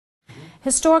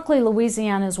Historically,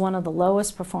 Louisiana is one of the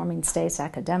lowest performing states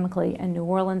academically, and New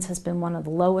Orleans has been one of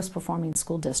the lowest performing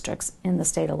school districts in the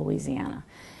state of Louisiana.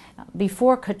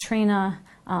 Before Katrina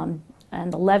and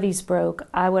the levees broke,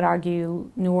 I would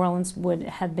argue New Orleans would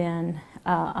have been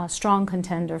a strong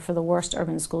contender for the worst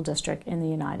urban school district in the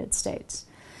United States.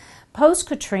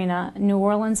 Post-Katrina, New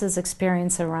Orleans has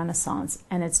experienced a renaissance,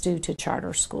 and it's due to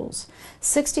charter schools.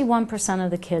 61%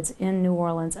 of the kids in New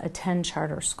Orleans attend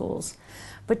charter schools.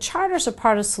 But charters are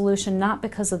part of the solution not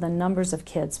because of the numbers of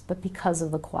kids, but because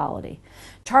of the quality.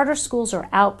 Charter schools are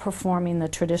outperforming the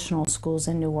traditional schools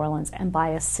in New Orleans, and by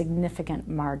a significant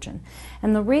margin.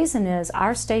 And the reason is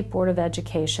our State Board of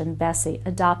Education, Bessie,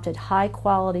 adopted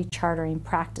high-quality chartering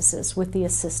practices with the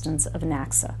assistance of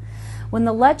NACSA. When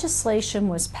the legislation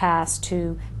was passed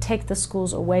to take the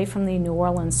schools away from the New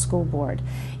Orleans School Board,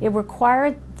 it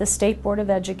required the State Board of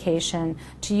Education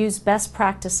to use best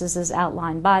practices as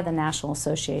outlined by the National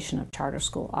Association of Charter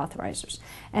School Authorizers.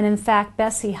 And in fact,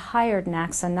 Bessie hired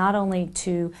NACSA not only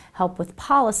to help with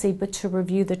policy, but to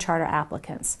review the charter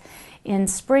applicants. In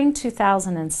spring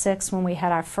 2006, when we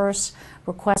had our first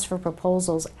request for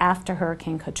proposals after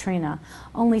Hurricane Katrina,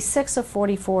 only 6 of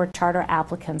 44 charter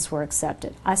applicants were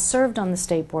accepted. I served on the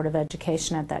State Board of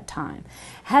Education at that time.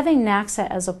 Having NACSA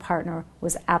as a partner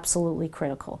was absolutely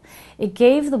critical. It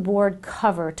gave the board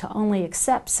cover to only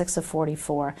accept 6 of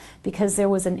 44 because there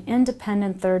was an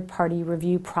independent third-party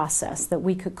review process that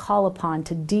we could call upon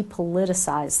to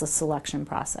depoliticize the selection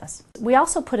process. We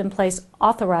also put in place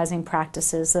authorizing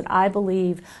practices that I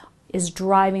believe is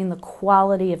driving the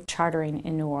quality of chartering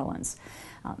in New Orleans.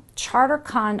 Our charter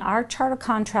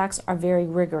contracts are very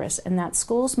rigorous in that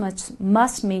schools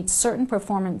must meet certain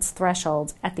performance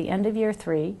thresholds at the end of year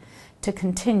 3 to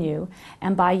continue,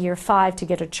 and by year 5 to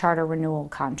get a charter renewal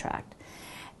contract.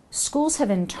 Schools have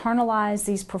internalized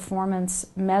these performance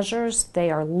measures.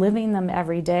 They are living them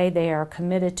every day. They are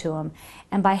committed to them.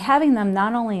 And by having them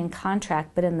not only in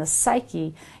contract but in the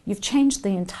psyche, you've changed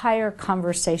the entire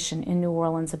conversation in New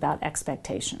Orleans about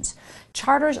expectations.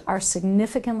 Charters are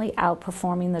significantly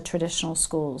outperforming the traditional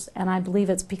schools, and I believe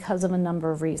it's because of a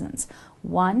number of reasons.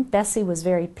 One, Bessie was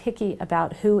very picky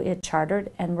about who it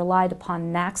chartered and relied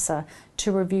upon NACSA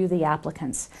to review the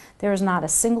applicants. There is not a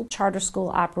single charter school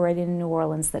operating in New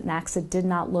Orleans that NACSA did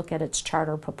not look at its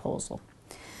charter proposal.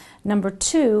 Number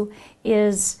two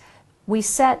is we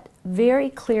set very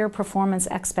clear performance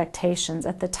expectations.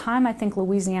 At the time, I think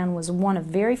Louisiana was one of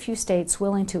very few states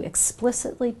willing to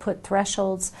explicitly put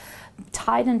thresholds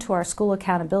tied into our school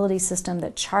accountability system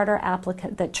that charter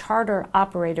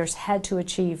operators had to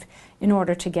achieve in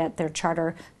order to get their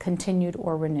charter continued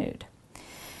or renewed.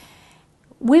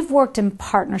 We've worked in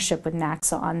partnership with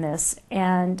NACSA on this,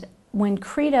 and when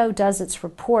Credo does its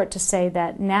report to say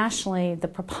that nationally the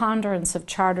preponderance of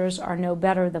charters are no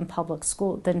better than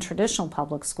traditional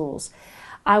public schools,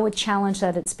 I would challenge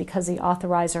that it's because the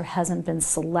authorizer hasn't been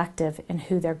selective in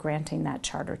who they're granting that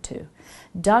charter to.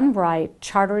 Done right,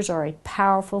 charters are a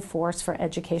powerful force for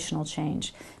educational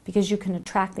change because you can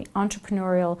attract the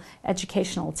entrepreneurial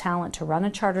educational talent to run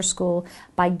a charter school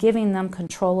by giving them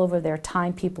control over their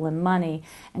time, people, and money,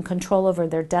 and control over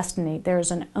their destiny. There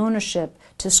is an ownership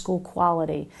to school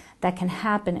quality that can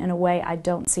happen in a way I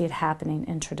don't see it happening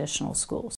in traditional schools.